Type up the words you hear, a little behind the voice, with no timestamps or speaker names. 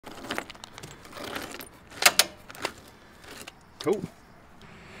Cool.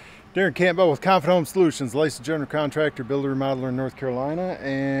 Darren Campbell with Confident Home Solutions, licensed general contractor, builder, remodeler in North Carolina,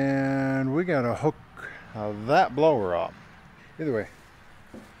 and we got to hook that blower up. Either way,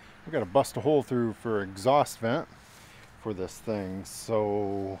 we got to bust a hole through for exhaust vent for this thing.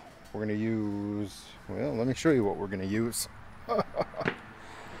 So we're going to use, well, let me show you what we're going to use.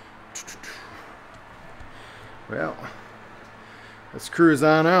 Well, let's cruise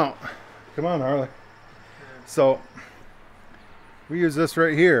on out. Come on, Harley. So we use this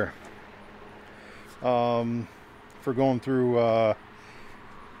right here for going through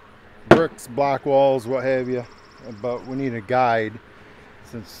bricks, block walls, what have you. But we need a guide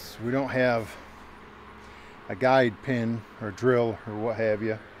since we don't have a guide pin or drill or what have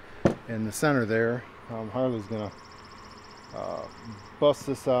you in the center there. Harley's gonna bust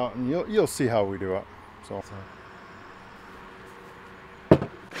this out, and you'll see how we do it. So.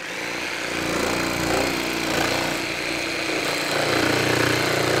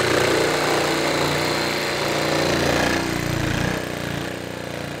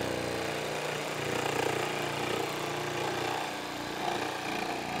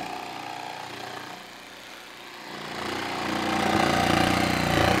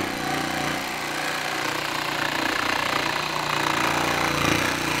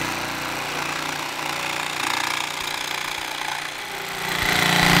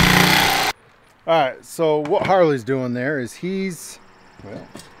 Alright, so what Harley's doing there is he's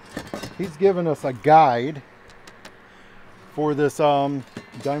giving us a guide for this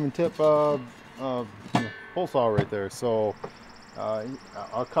diamond tip hole saw right there. So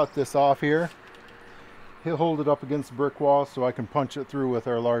I'll cut this off here. He'll hold it up against the brick wall so I can punch it through with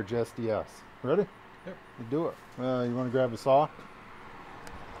our large SDS. Ready? Yep. You do it. You want to grab a saw?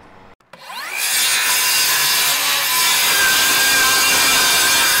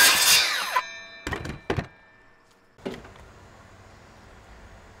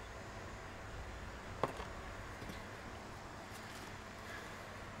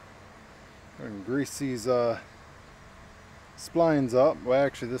 And grease these splines up. Well,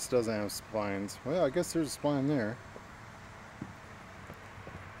 actually this doesn't have splines. Well, I guess there's a spline there.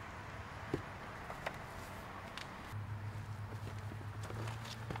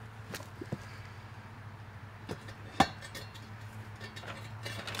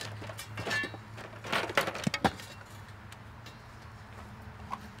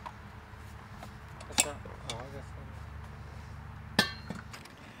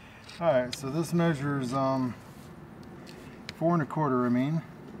 Alright, so this measures 4 1/4, I mean.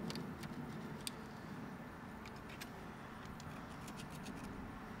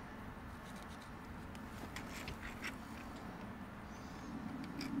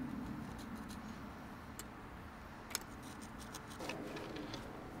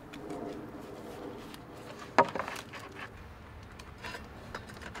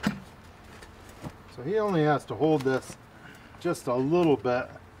 So he only has to hold this just a little bit.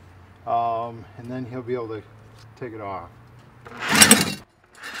 And then he'll be able to take it off.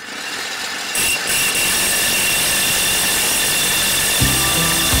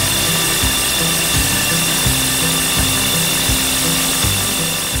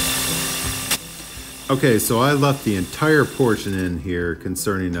 Okay, so I left the entire portion in here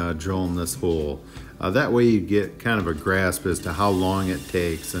concerning drilling this hole. That way you get kind of a grasp as to how long it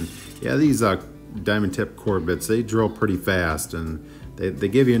takes. And yeah, these diamond tip core bits, they drill pretty fast, and they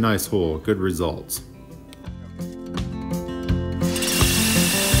give you a nice hole, good results.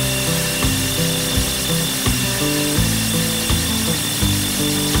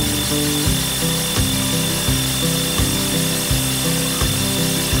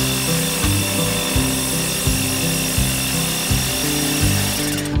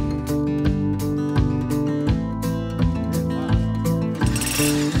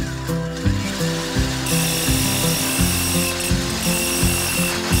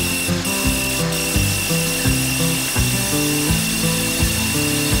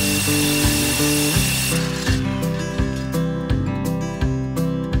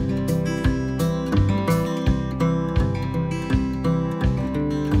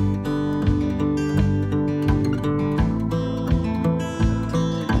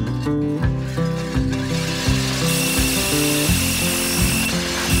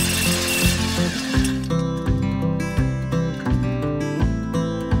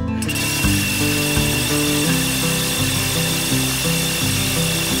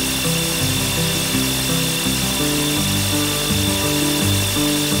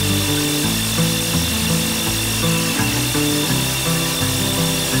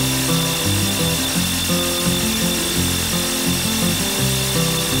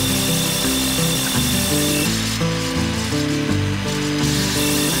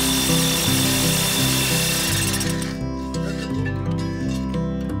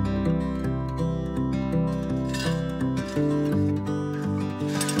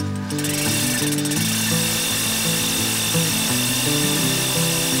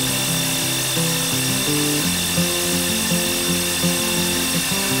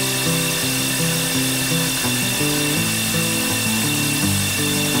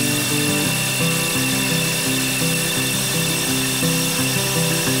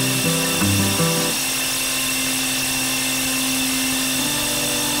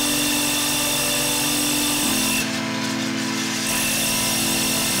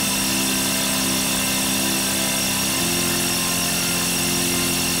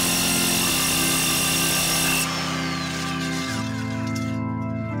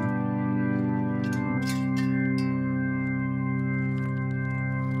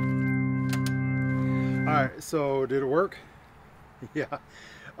 Alright, so did it work? Yeah.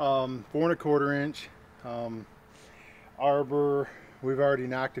 4¼ inch. Arbor, we've already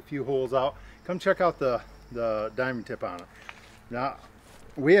knocked a few holes out. Come check out the diamond tip on it. Now,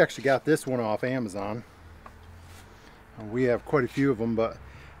 we actually got this one off Amazon. We have quite a few of them, but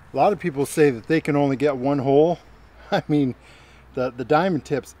a lot of people say that they can only get one hole. I mean, the diamond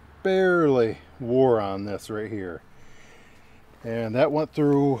tips barely wore on this right here. And that went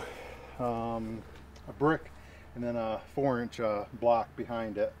through a brick and then a 4-inch block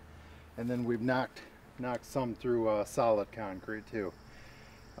behind it. And then we've knocked some through solid concrete too.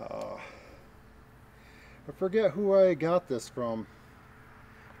 I forget who I got this from,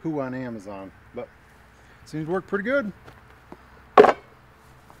 who on Amazon, but it seems to work pretty good.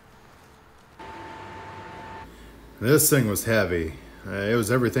 This thing was heavy. It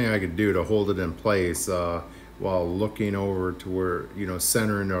was everything I could do to hold it in place while looking over to where, you know,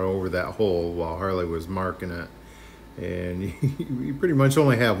 centering it over that hole while Harley was marking it. And you pretty much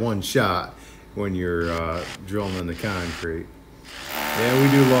only have one shot when you're drilling in the concrete. Yeah,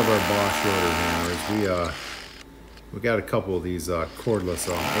 we do love our Bosch rotor hammers. We got a couple of these cordless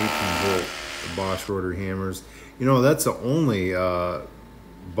 18-volt Bosch rotor hammers. You know, that's the only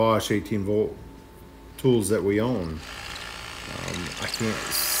Bosch 18-volt tools that we own. I can't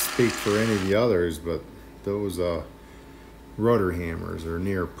speak for any of the others, but those rotor hammers are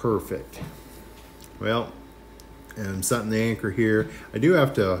near perfect. Well, I'm setting the anchor here. I do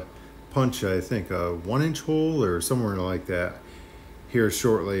have to punch, I think, a 1-inch hole or somewhere like that here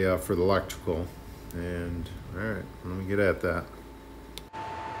shortly for the electrical. And all right, let me get at that.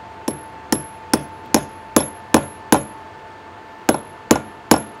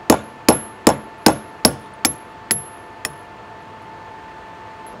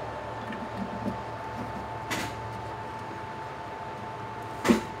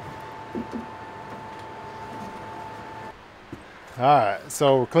 All right,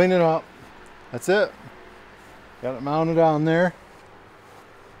 so we're cleaning up. That's it. Got it mounted on there.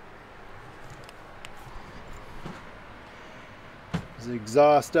 There's the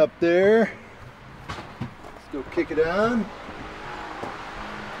exhaust up there. Let's go kick it on.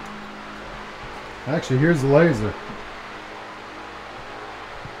 Actually, here's the laser.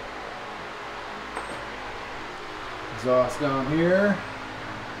 Exhaust down here.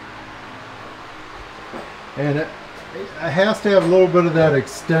 And it has to have a little bit of that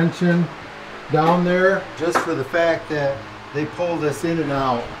extension down there, just for the fact that they pull this in and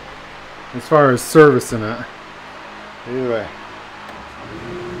out as far as servicing it. Anyway,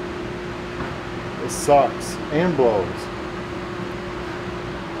 it sucks and blows.